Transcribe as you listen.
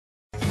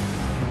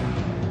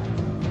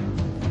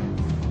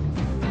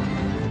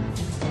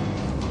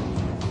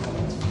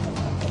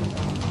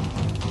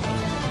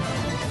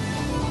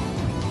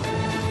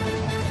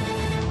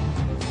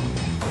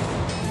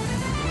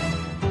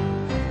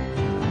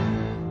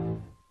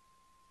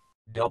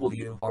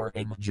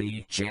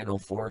WRMG Channel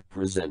 4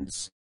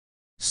 presents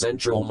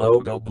Central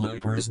Logo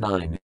Bloopers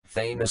 9,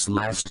 Famous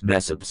Last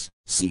Messups,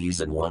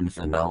 Season 1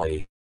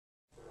 Finale.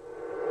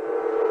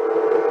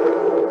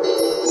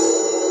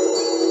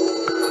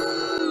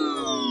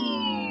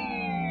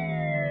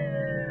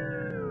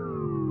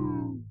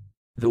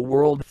 The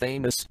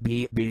world-famous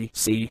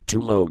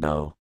BBC2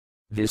 logo.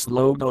 This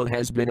logo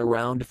has been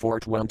around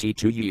for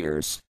 22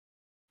 years.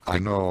 I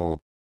know.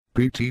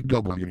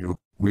 BTW,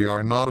 we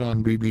are not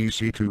on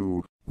BBC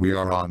 2, we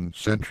are on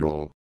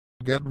Central.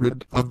 Get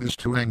rid of this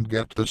 2 and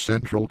get the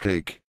Central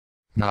cake.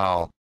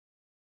 Now.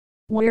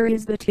 Where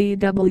is the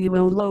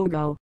TWO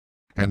logo?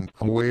 And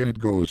away it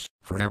goes,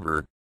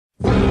 forever.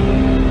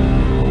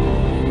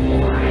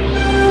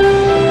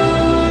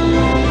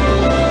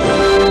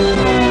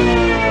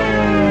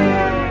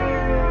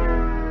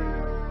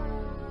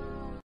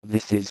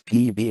 This is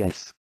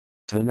PBS.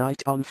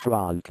 Tonight on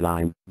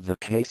Frontline, the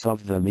case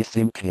of the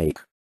missing cake.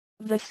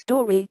 The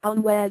story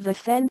on where the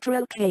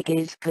central cake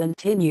is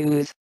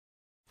continues.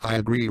 I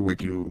agree with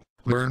you.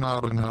 Learn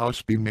out and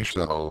house be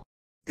Michelle.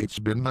 It's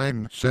been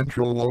 9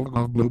 Central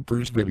Logo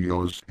Bloopers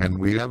videos and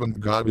we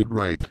haven't got it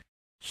right.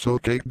 So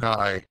cake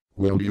guy,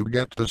 will you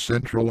get the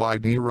Central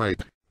ID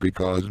right?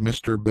 Because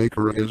Mr.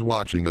 Baker is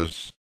watching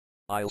us.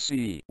 I'll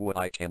see what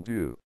I can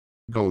do.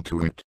 Go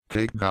to it,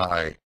 cake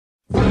guy.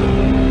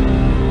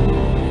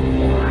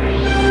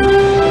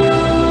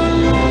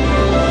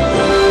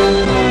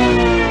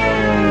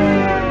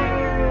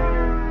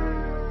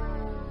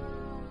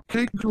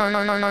 Cake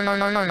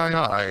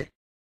guy.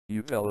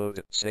 You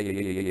bellowed,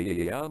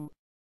 Sam?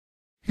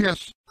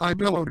 Yes, I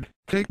bellowed,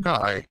 cake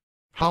guy.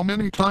 How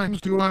many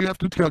times do I have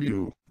to tell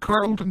you?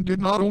 Carlton did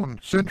not own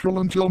Central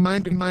until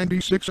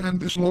 1996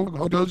 and this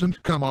logo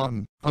doesn't come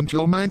on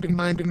until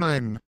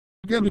 1999.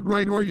 Get it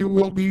right or you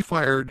will be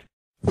fired.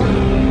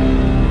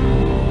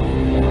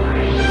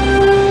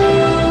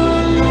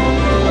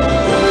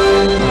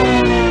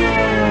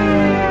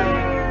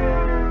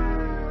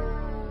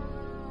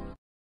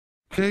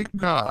 Cake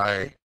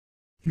guy,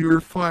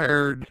 you're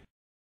fired.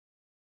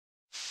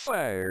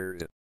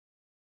 Fired.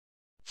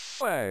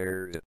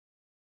 Fired.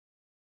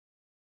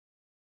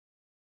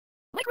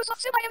 Microsoft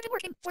said I have been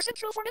working for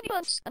Central for many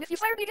months, and if you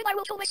fire me again I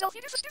will kill myself.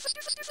 You doofus.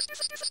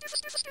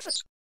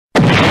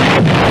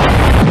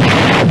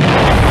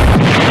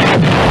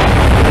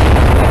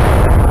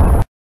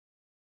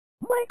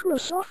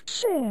 Microsoft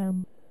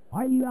Sam,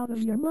 are you out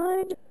of your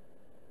mind?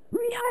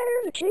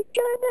 Rehire the cake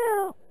guy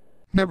now.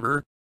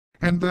 Never.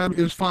 And that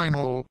is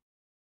final.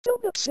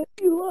 Don't upset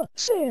you up,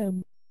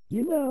 Sam.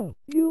 You know,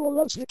 you will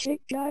love the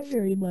cake guy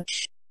very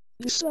much.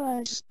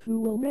 Besides, who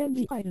will man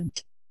the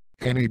island?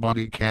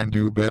 Anybody can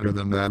do better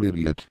than that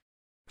idiot.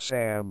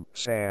 Sam.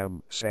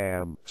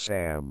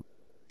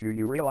 Do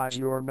you realize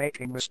you're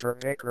making Mr.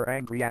 Baker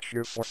angry at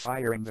you for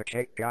firing the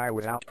cake guy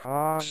without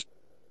cause?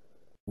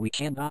 We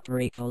can't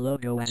operate the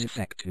logo as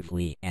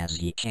effectively as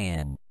he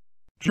can.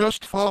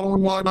 Just follow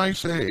what I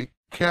say,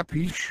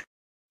 capiche?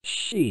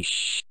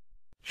 Sheesh.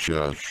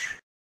 Shush.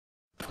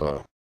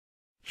 Puh.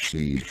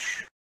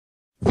 Sheesh.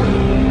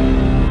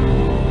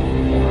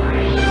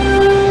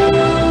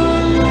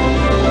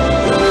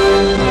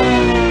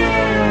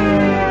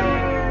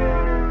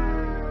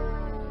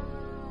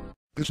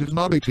 This is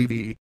not a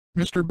TV.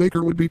 Mr.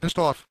 Baker would be pissed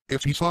off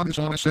if he saw this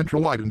on a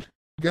Central Island.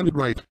 Get it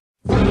right.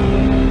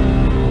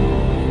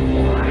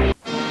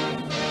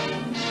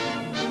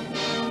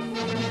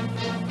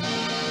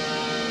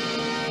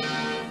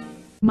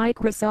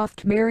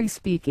 Microsoft Mary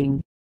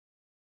speaking.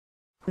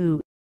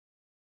 Who?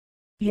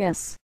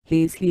 Yes,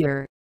 he's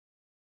here.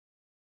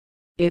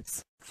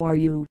 It's for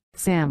you,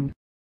 Sam.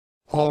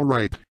 All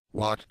right,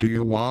 what do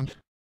you want?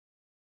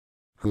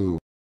 Who?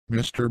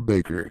 Mr.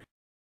 Baker.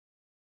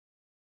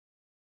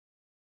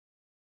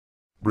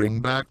 Bring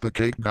back the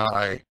cake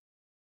guy.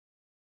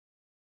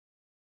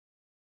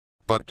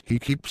 But he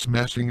keeps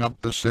messing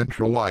up the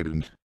Central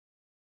Island.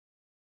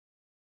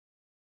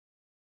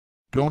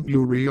 Don't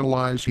you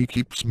realize he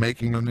keeps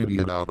making an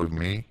idiot out of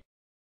me?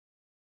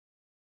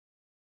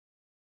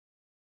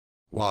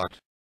 What?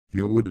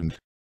 You wouldn't?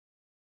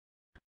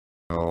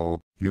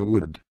 No, you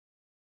wouldn't.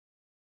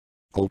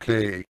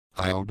 Okay,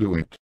 I'll do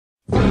it.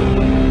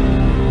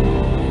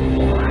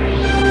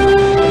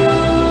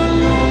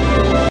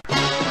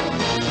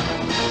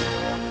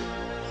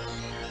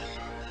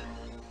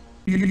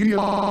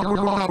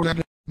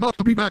 Not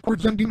to be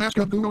backwards and demask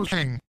of the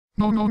hang.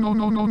 No.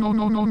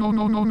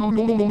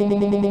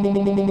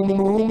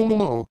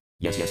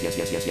 Yes.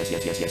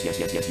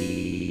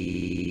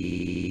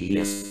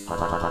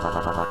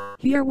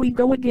 Here we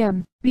go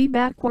again. Be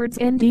backwards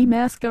and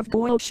demask of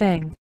Boyle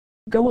Shang.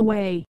 Go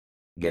away.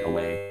 Get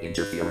away,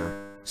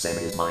 interferer. Sam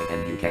is mine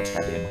and you can't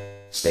have him.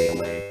 Stay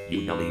away,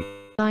 you dummy.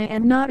 I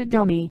am not a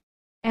dummy.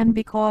 And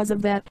because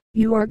of that,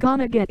 you are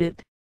gonna get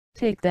it.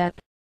 Take that.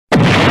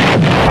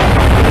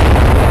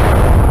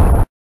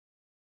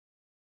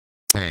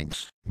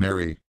 Thanks,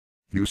 Mary.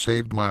 You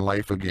saved my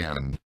life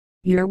again.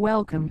 You're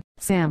welcome,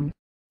 Sam.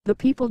 The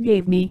people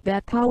gave me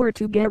that power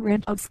to get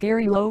rid of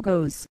scary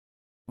logos.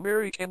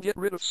 Mary can get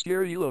rid of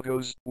scary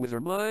logos with her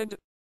mind?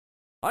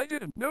 I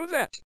didn't know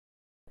that.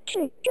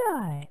 Cake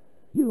Guy,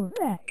 you're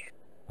back.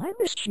 I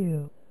missed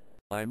you.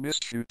 I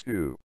missed you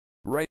too.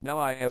 Right now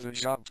I have a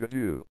job to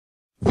do.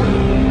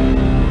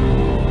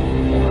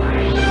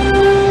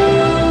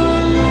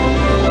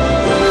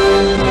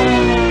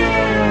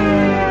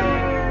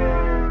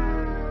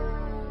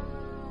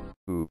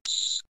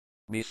 Oops.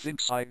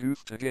 Methinks I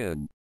goofed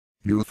again.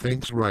 You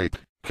think's right,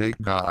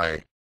 Cake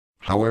Guy.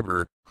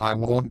 However, I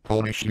won't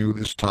punish you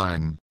this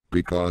time,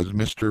 because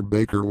Mr.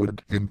 Baker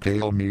would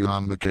impale me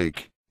on the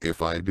cake,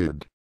 if I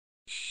did.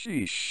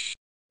 Sheesh.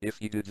 If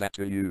he did that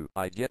to you,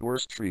 I'd get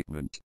worse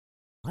treatment.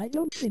 I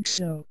don't think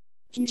so.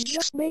 He's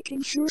just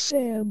making sure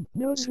Sam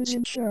knows who's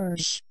in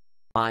charge.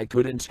 I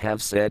couldn't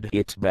have said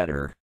it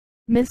better.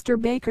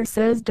 Mr. Baker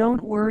says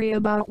don't worry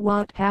about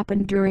what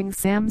happened during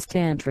Sam's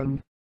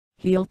tantrum.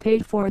 He'll pay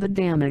for the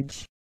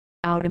damage.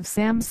 Out of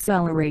Sam's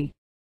salary.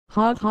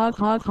 Hog hog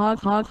hog hog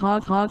hog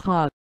hog hog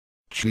hog.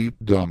 Cheap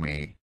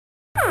dummy.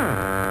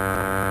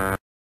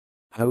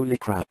 Holy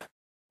crap.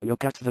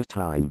 Look at the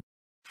time.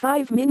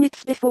 5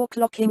 minutes before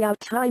clocking out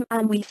time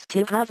and we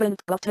still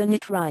haven't gotten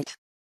it right.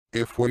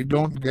 If we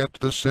don't get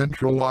the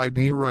central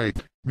ID right,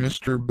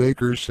 Mr.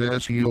 Baker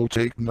says he'll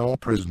take no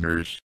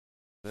prisoners.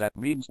 That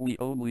means we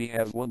only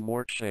have one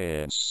more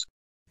chance.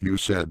 You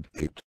said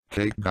it,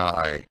 Cake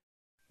Guy.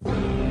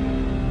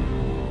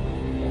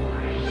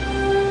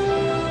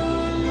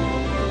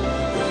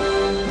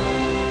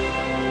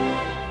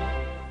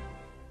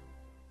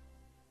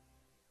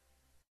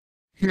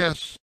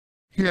 Yes,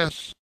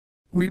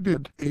 we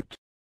did it.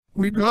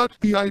 We got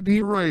the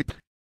ID right.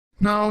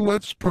 Now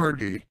let's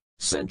party.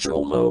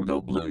 Central Logo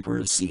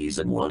Bloopers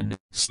Season 1,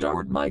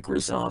 starred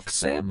Microsoft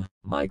Sam,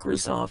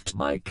 Microsoft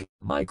Mike,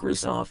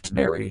 Microsoft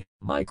Mary,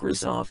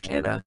 Microsoft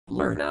Anna,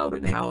 Learn Out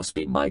in House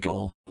be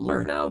Michael,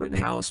 Learn Out in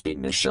House be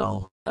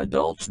Michelle,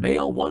 Adult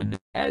Male 1,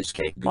 as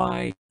Cake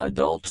Guy,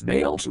 Adult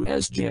Male 2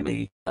 as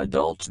Jimmy,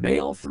 Adult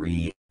Male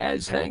 3,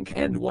 as Hank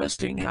and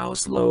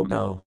Westinghouse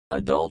Logo,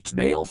 Adult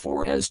Male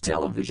 4 as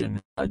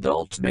Television,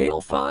 Adult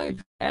Male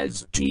 5,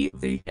 as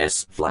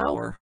TVS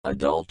Flower,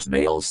 Adult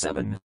Male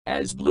 7,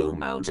 as Blue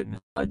Mountain,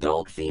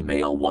 Adult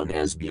Female 1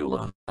 as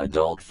Beulah,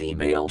 Adult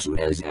Female 2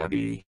 as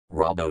Abby,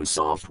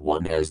 Robosoft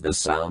 1 as The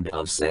Sound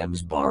of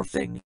Sam's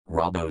Barfing,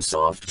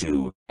 Robosoft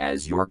 2,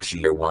 as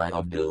Yorkshire Y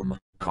of Doom,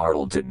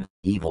 Carlton,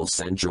 Evil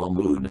Central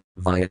Moon,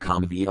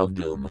 Viacom V of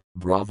Doom,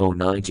 Bravo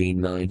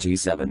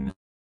 1997.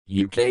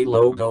 UK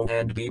Logo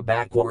and B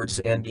backwards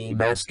and E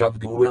Mask of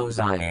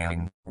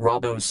Guoziang,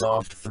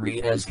 Robosoft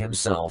 3 as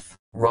himself,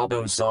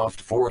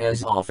 Robosoft 4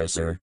 as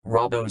Officer,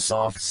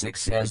 Robosoft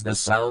 6 as The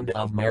Sound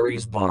of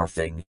Mary's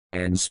Barfing,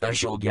 and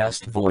special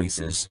guest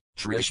voices,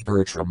 Trish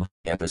Bertram,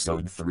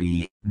 Episode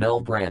 3,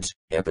 Mel Brandt,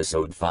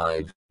 Episode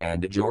 5,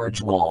 and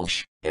George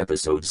Walsh,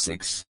 Episode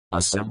 6,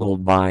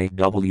 assembled by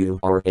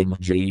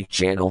WRMG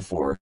Channel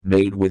 4,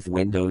 made with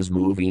Windows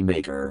Movie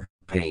Maker,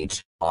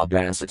 Paint,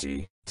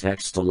 Audacity,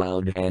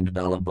 Textaloud and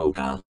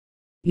Balabolka.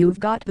 You've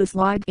got the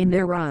slide in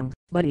there wrong,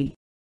 buddy.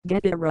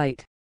 Get it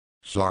right.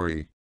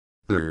 Sorry.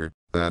 There,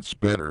 that's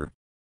better.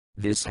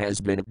 This has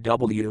been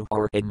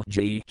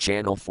WRMG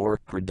Channel 4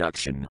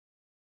 production.